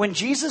Him. When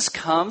Jesus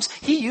comes,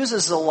 He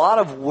uses a lot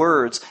of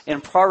words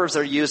in Proverbs that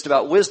are used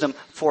about wisdom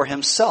for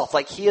Himself.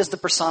 Like He is the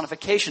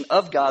personification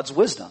of God's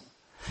wisdom.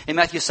 In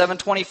Matthew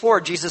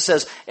 7:24, Jesus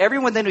says,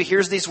 everyone then who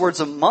hears these words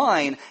of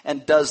mine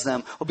and does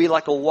them will be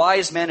like a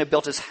wise man who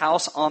built his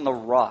house on the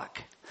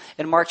rock.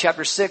 In Mark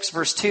chapter 6,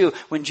 verse 2,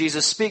 when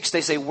Jesus speaks,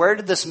 they say, where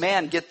did this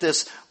man get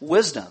this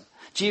wisdom?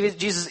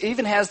 Jesus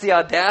even has the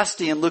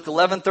audacity in Luke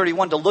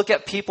 11:31 to look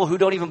at people who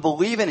don't even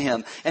believe in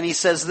Him. And He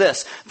says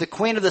this, the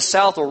queen of the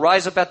south will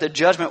rise up at the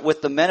judgment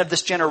with the men of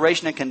this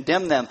generation and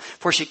condemn them.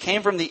 For she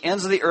came from the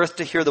ends of the earth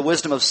to hear the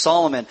wisdom of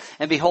Solomon.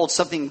 And behold,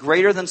 something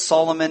greater than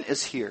Solomon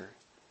is here.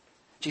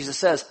 Jesus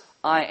says,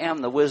 I am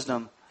the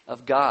wisdom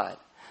of God.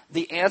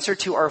 The answer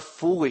to our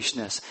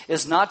foolishness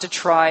is not to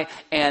try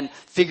and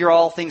figure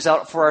all things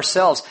out for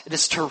ourselves. It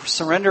is to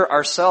surrender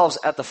ourselves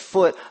at the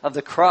foot of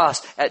the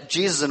cross at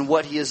Jesus and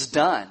what He has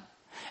done.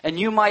 And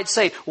you might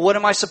say, what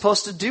am I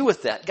supposed to do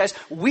with that? Guys,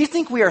 we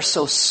think we are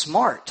so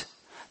smart.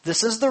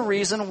 This is the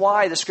reason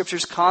why the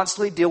Scriptures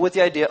constantly deal with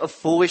the idea of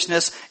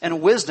foolishness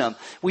and wisdom.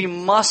 We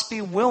must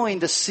be willing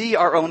to see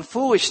our own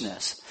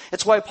foolishness.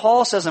 It's why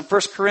Paul says in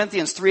 1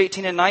 Corinthians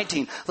 3:18 and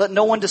 19, let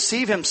no one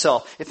deceive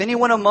himself. If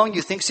anyone among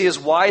you thinks he is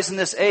wise in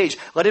this age,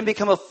 let him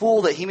become a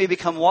fool that he may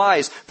become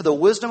wise. For the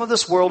wisdom of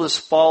this world is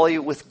folly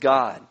with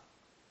God.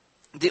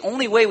 The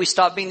only way we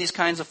stop being these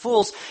kinds of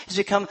fools is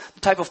to become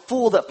the type of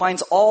fool that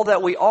finds all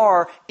that we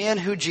are in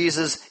who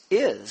Jesus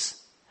is.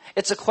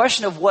 It's a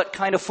question of what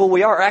kind of fool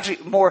we are, or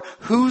actually more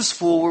whose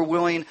fool we're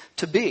willing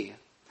to be.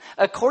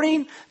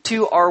 According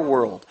to our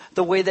world,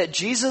 the way that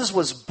Jesus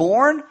was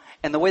born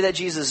and the way that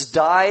Jesus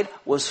died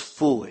was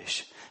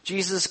foolish.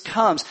 Jesus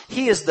comes.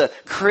 He is the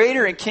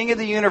creator and king of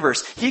the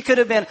universe. He could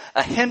have been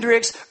a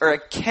Hendrix or a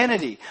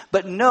Kennedy.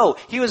 But no,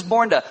 He was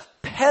born to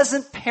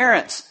peasant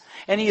parents.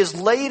 And He is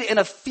laid in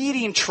a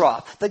feeding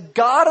trough. The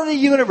God of the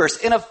universe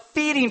in a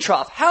feeding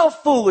trough. How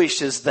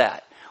foolish is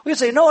that? We would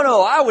say,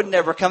 no, I would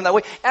never come that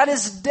way. At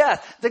His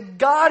death, the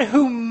God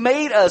who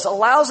made us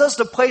allows us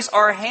to place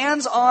our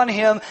hands on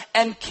Him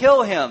and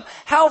kill Him.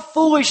 How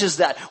foolish is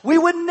that? We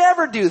would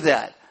never do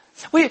that.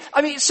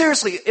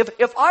 Seriously,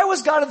 if I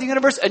was God of the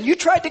universe and you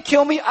tried to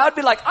kill me, I'd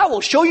be like, I will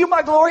show you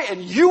my glory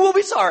and you will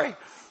be sorry.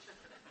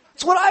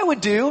 That's what I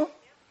would do.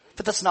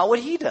 But that's not what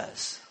He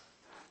does.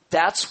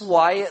 That's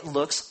why it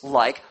looks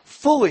like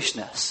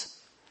foolishness.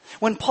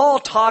 When Paul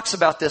talks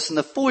about this and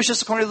the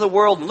foolishness according to the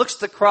world and looks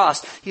at the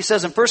cross, he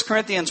says in 1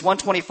 Corinthians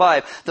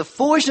 1:25, the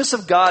foolishness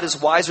of God is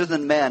wiser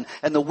than men,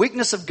 and the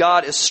weakness of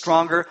God is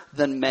stronger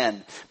than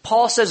men.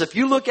 Paul says if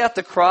you look at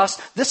the cross,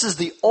 this is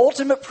the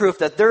ultimate proof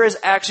that there is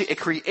actually a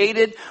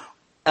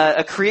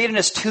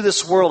createdness to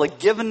this world, a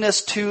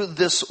givenness to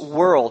this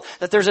world,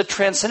 that there's a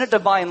transcendent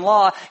divine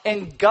law,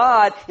 and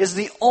God is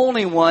the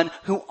only one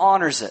who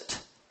honors it.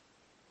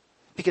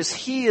 Because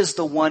He is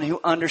the one who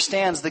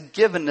understands the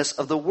givenness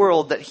of the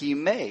world that He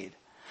made.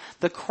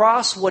 The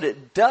cross, what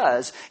it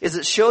does, is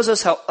it shows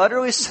us how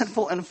utterly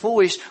sinful and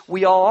foolish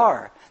we all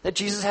are. That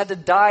Jesus had to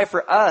die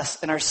for us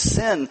and our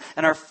sin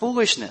and our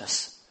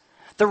foolishness.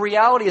 The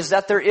reality is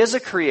that there is a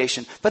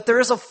creation, but there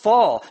is a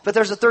fall, but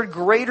there's a third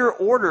greater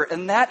order,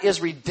 and that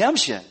is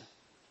redemption.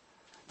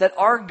 That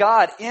our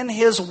God, in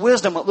His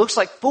wisdom, what looks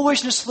like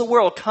foolishness to the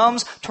world,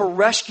 comes to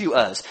rescue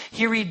us.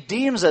 He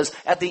redeems us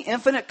at the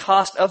infinite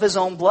cost of His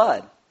own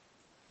blood.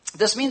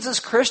 This means as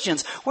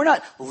Christians, we're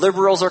not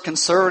liberals or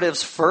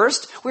conservatives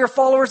first. We are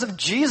followers of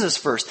Jesus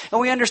first.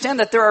 And we understand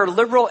that there are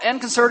liberal and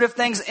conservative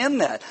things in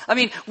that.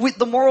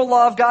 The moral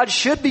law of God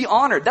should be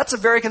honored. That's a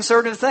very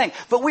conservative thing.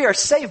 But we are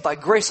saved by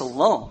grace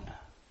alone.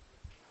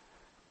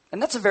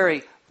 And that's a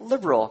very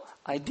liberal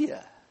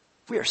idea.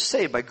 We are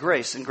saved by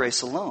grace and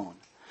grace alone.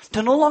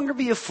 To no longer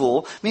be a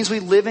fool means we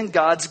live in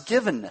God's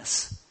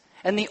givenness.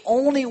 And the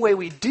only way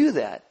we do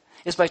that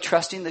is by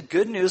trusting the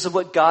good news of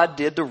what God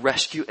did to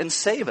rescue and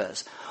save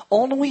us.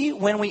 Only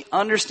when we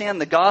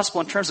understand the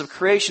gospel in terms of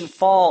creation,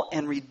 fall,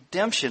 and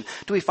redemption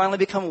do we finally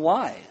become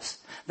wise.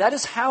 That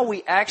is how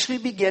we actually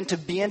begin to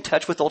be in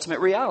touch with ultimate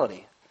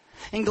reality.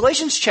 In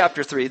Galatians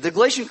chapter 3, the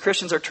Galatian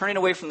Christians are turning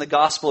away from the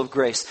gospel of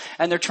grace,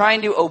 and they're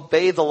trying to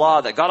obey the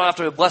law, that God will have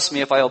to bless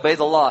me if I obey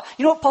the law.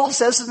 You know what Paul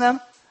says to them?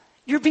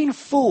 You're being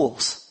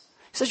fools.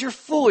 He says, you're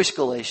foolish,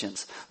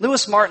 Galatians.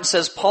 Lewis Martin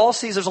says, Paul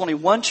sees there's only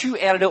one true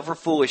antidote for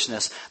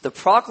foolishness, the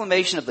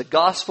proclamation of the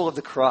gospel of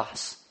the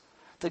cross.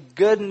 The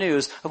good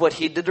news of what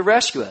he did to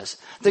rescue us.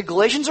 The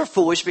Galatians are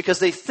foolish because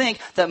they think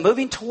that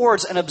moving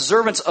towards an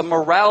observance of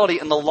morality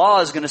and the law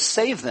is going to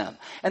save them.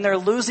 And they're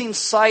losing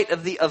sight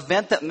of the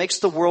event that makes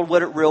the world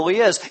what it really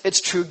is.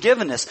 It's true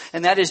givenness,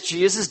 and that is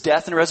Jesus'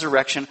 death and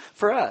resurrection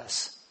for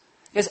us.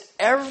 Because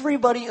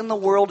everybody in the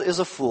world is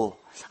a fool.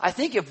 I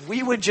think if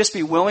we would just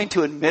be willing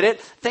to admit it,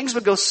 things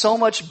would go so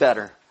much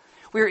better.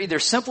 We are either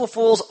simple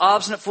fools,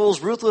 obstinate fools,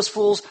 ruthless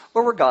fools,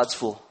 or we're God's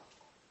fool.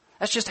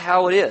 That's just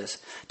how it is.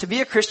 To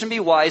be a Christian, be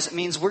wise,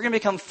 means we're going to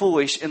become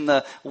foolish in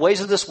the ways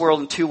of this world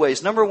in two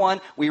ways. Number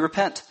one, we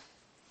repent.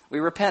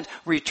 We repent.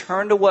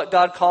 Return to what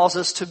God calls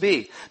us to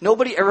be.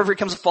 Nobody ever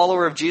becomes a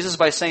follower of Jesus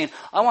by saying,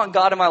 I want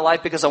God in my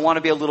life because I want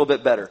to be a little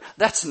bit better.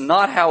 That's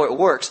not how it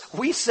works.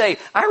 We say,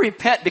 I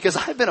repent because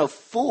I've been a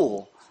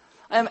fool.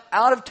 I am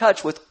out of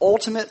touch with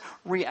ultimate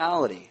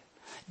reality.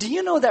 Do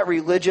you know that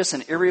religious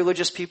and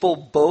irreligious people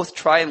both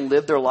try and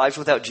live their lives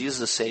without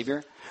Jesus as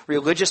Savior?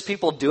 Religious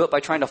people do it by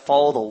trying to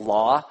follow the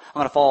law. I'm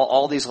going to follow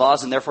all these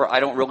laws and therefore I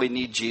don't really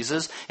need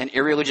Jesus. And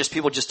irreligious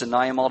people just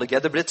deny him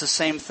altogether, but it's the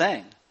same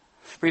thing.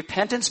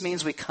 Repentance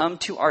means we come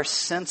to our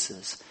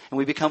senses and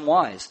we become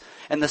wise.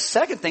 And the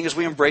second thing is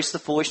we embrace the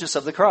foolishness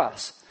of the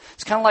cross.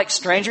 It's kind of like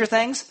Stranger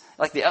Things,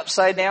 like the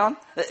upside down.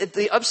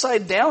 The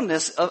upside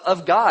downness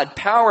of God,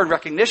 power and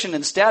recognition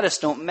and status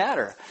don't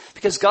matter.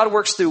 Because God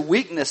works through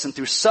weakness and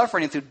through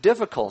suffering and through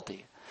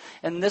difficulty.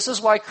 And this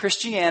is why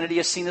Christianity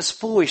is seen as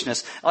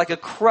foolishness, like a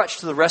crutch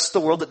to the rest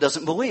of the world that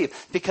doesn't believe.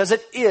 Because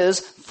it is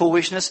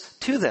foolishness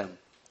to them.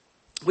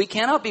 We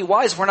cannot be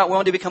wise if we're not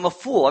willing to become a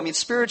fool. I mean,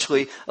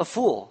 spiritually, a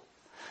fool.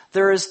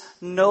 There is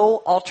no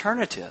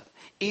alternative.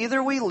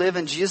 Either we live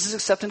in Jesus'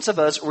 acceptance of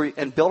us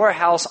and build our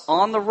house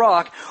on the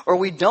rock, or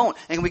we don't,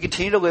 and we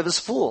continue to live as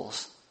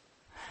fools.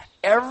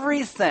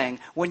 Everything,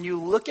 when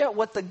you look at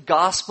what the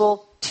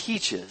gospel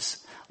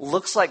teaches,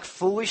 looks like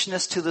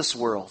foolishness to this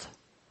world.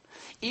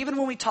 Even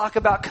when we talk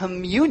about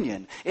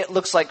communion, it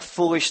looks like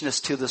foolishness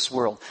to this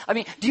world. I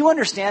mean, do you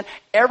understand?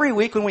 Every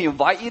week when we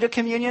invite you to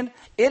communion,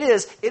 it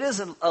is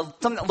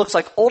something that looks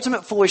like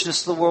ultimate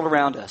foolishness to the world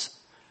around us.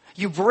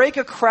 You break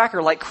a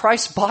cracker like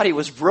Christ's body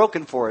was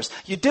broken for us.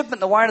 You dip it in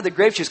the wine of the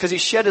grape juice because he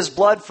shed his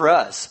blood for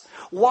us.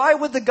 Why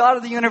would the God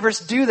of the universe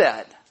do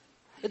that?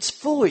 It's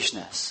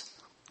foolishness.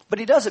 But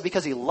he does it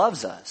because he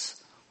loves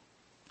us.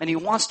 And he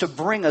wants to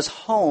bring us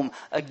home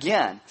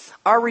again.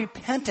 Our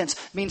repentance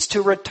means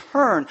to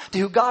return to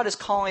who God is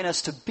calling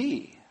us to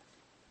be.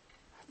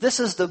 This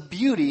is the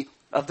beauty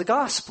of the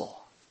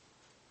gospel.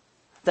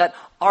 That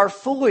our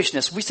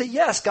foolishness, we say,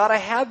 yes, God, I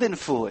have been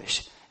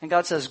foolish. And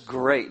God says,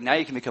 great, now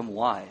you can become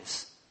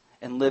wise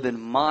and live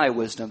in my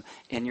wisdom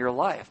in your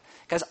life.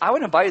 Guys, I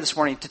would invite you this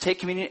morning to take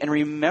communion and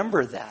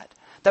remember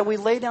that we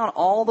lay down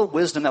all the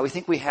wisdom that we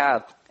think we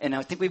have and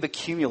I think we've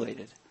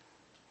accumulated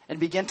and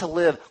begin to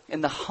live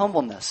in the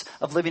humbleness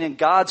of living in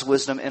God's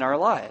wisdom in our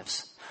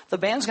lives. The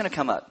band's going to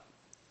come up.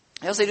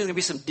 As they do, there's going to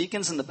be some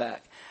deacons in the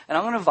back. And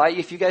I'm going to invite you,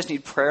 if you guys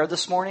need prayer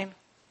this morning,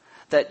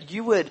 that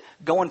you would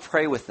go and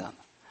pray with them.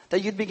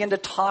 That you'd begin to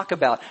talk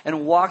about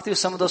and walk through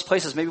some of those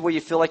places, maybe where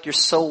you feel like you're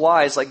so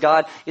wise, like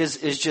God is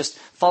just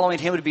following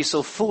him to be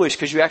so foolish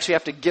because you actually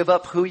have to give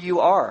up who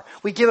you are.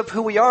 We give up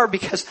who we are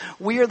because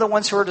we are the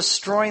ones who are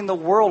destroying the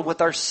world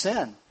with our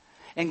sin.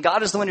 And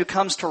God is the one who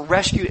comes to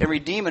rescue and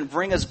redeem and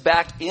bring us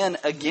back in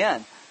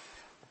again.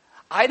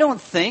 I don't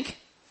think,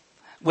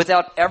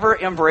 without ever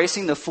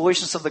embracing the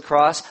foolishness of the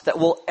cross, that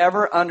we'll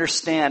ever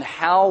understand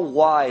how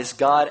wise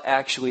God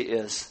actually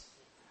is.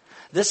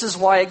 This is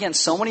why, again,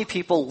 so many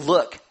people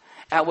look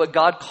at what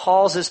God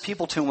calls his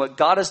people to and what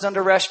God has done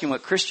to rescue and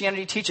what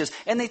Christianity teaches,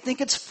 and they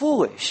think it's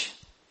foolish.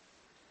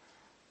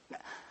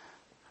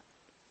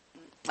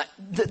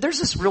 There's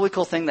this really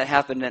cool thing that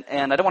happened,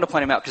 and I don't want to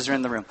point them out because they're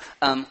in the room,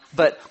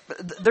 but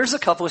there's a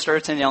couple who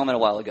started attending Element a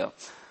while ago,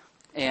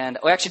 and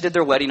we actually did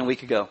their wedding a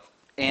week ago,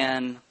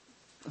 and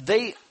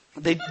they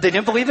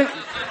didn't believe it.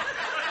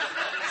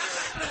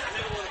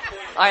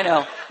 I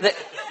know.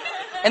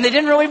 And they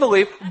didn't really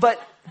believe, but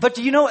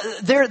do you know,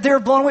 they're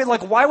blown away.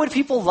 Like, why would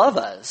people love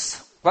us?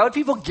 Why would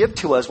people give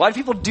to us? Why do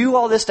people do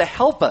all this to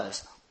help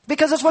us?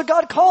 Because that's what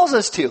God calls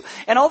us to.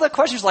 And all the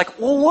questions like,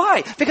 well,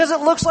 why? Because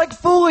it looks like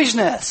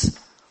foolishness.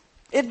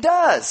 It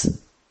does.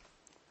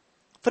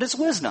 But it's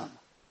wisdom.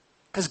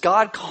 Because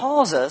God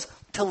calls us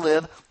to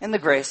live in the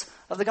grace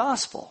of the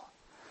gospel.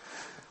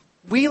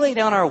 We lay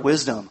down our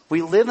wisdom.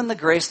 We live in the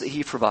grace that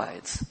he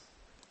provides.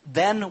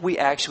 Then we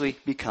actually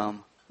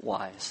become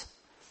wise.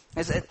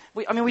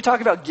 We talk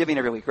about giving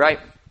every week, right?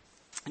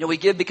 We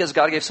give because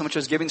God gave so much of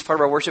his giving as part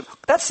of our worship.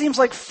 That seems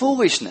like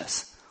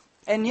foolishness.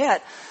 And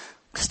yet,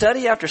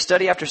 study after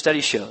study after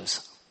study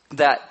shows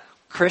that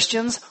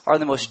Christians are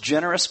the most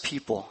generous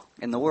people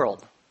in the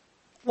world.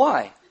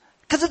 Why?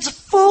 Because it's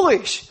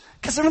foolish.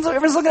 Because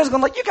everyone's looking at us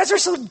going like, you guys are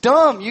so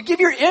dumb. You give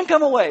your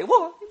income away.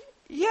 Well,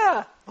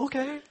 yeah,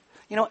 okay.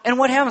 And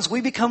what happens?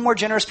 We become more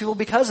generous people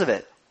because of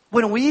it.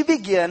 When we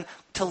begin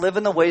to live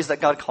in the ways that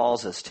God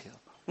calls us to,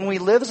 when we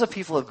live as a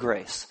people of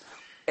grace,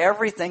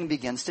 everything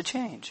begins to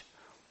change.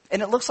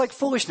 And it looks like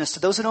foolishness to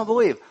those who don't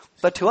believe.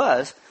 But to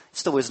us,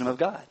 it's the wisdom of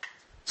God.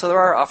 So there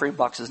are offering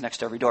boxes next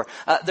to every door.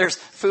 There's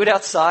food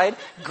outside.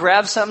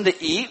 Grab something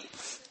to eat.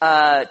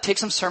 Take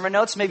some sermon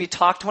notes. Maybe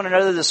talk to one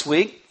another this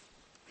week.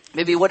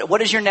 Maybe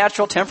what is your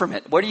natural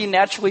temperament? Where do you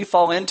naturally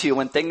fall into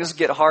when things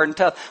get hard and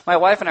tough? My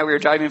wife and I, we were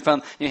driving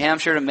from New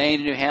Hampshire to Maine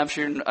to New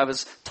Hampshire, and I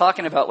was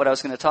talking about what I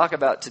was going to talk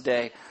about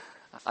today.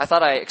 I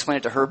thought I explained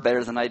it to her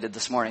better than I did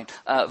this morning,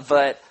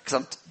 but because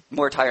I'm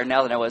more tired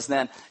now than I was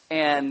then.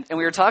 And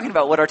we were talking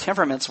about what our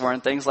temperaments were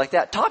and things like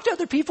that. Talk to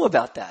other people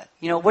about that.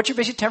 What your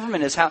basic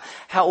temperament is, how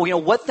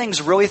what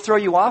things really throw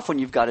you off when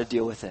you've got to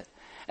deal with it.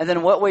 And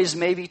then what ways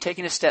maybe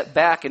taking a step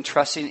back and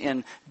trusting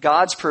in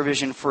God's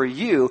provision for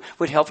you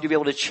would help you to be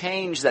able to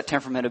change that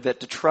temperament a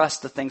bit to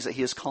trust the things that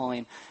he is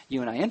calling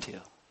you and I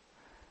into.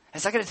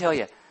 As I got to tell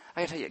you,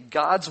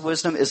 God's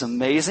wisdom is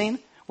amazing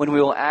when we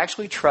will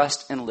actually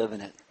trust and live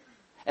in it.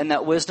 And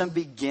that wisdom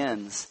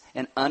begins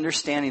in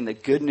understanding the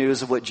good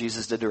news of what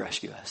Jesus did to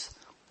rescue us.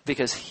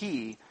 Because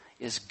he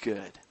is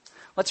good.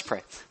 Let's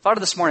pray. Father,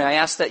 this morning I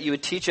ask that you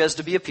would teach us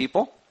to be a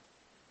people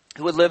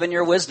who would live in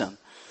your wisdom.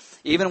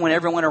 Even when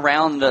everyone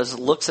around us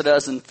looks at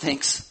us and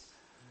thinks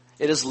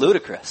it is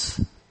ludicrous.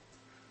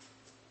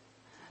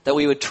 That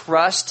we would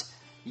trust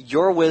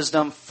your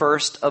wisdom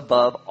first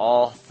above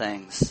all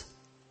things.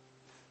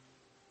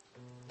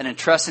 And in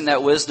trusting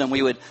that wisdom,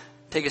 we would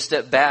take a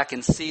step back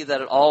and see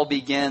that it all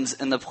begins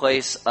in the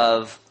place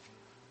of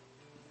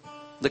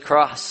the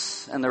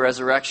cross and the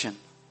resurrection.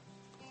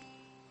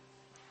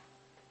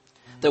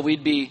 That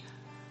we'd be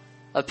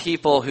a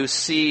people who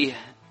see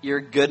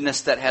your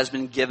goodness that has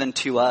been given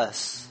to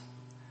us.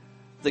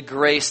 The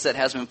grace that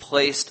has been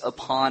placed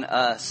upon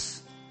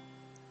us.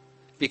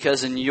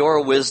 Because in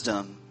your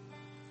wisdom,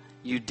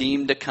 you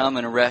deemed to come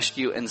and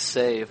rescue and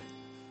save.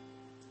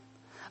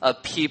 A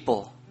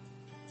people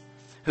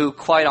who,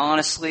 quite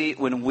honestly,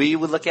 when we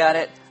would look at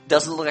it,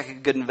 doesn't look like a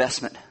good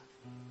investment.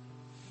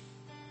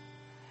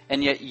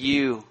 And yet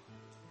you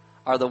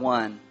are the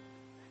one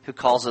who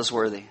calls us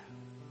worthy.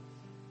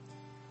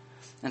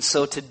 And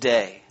so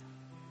today,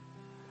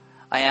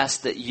 I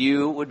ask that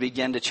you would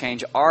begin to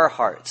change our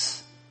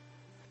hearts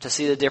to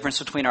see the difference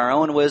between our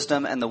own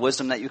wisdom and the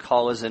wisdom that you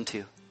call us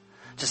into.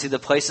 To see the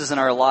places in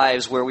our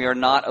lives where we are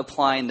not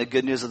applying the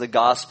good news of the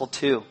gospel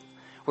to,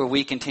 where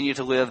we continue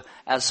to live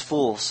as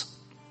fools.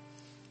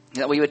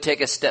 That we would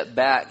take a step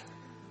back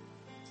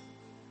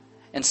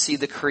and see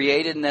the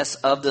createdness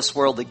of this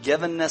world, the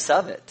givenness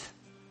of it,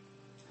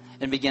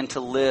 and begin to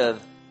live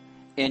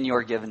in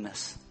your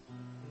givenness.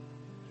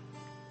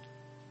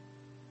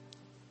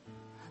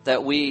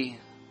 That we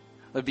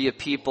would be a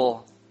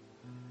people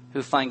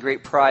who find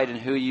great pride in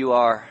who you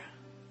are,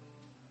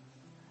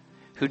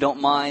 who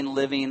don't mind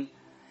living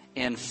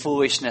in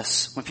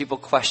foolishness when people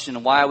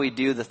question why we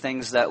do the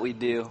things that we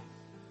do.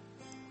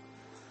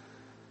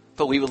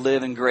 But we will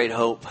live in great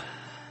hope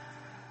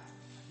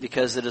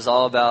because it is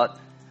all about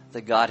the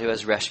God who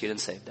has rescued and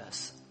saved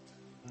us.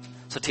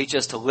 So teach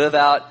us to live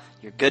out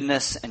your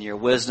goodness and your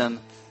wisdom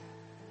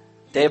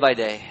day by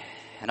day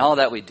in all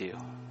that we do,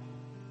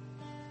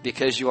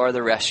 because you are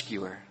the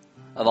rescuer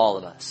of all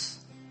of us.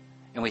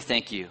 And we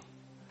thank you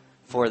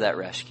for that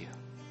rescue.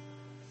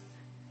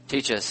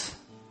 Teach us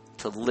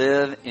to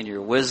live in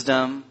your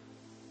wisdom,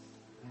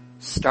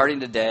 starting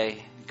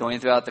today, going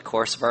throughout the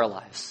course of our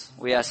lives.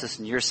 We ask this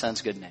in your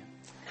Son's good name.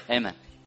 Amen.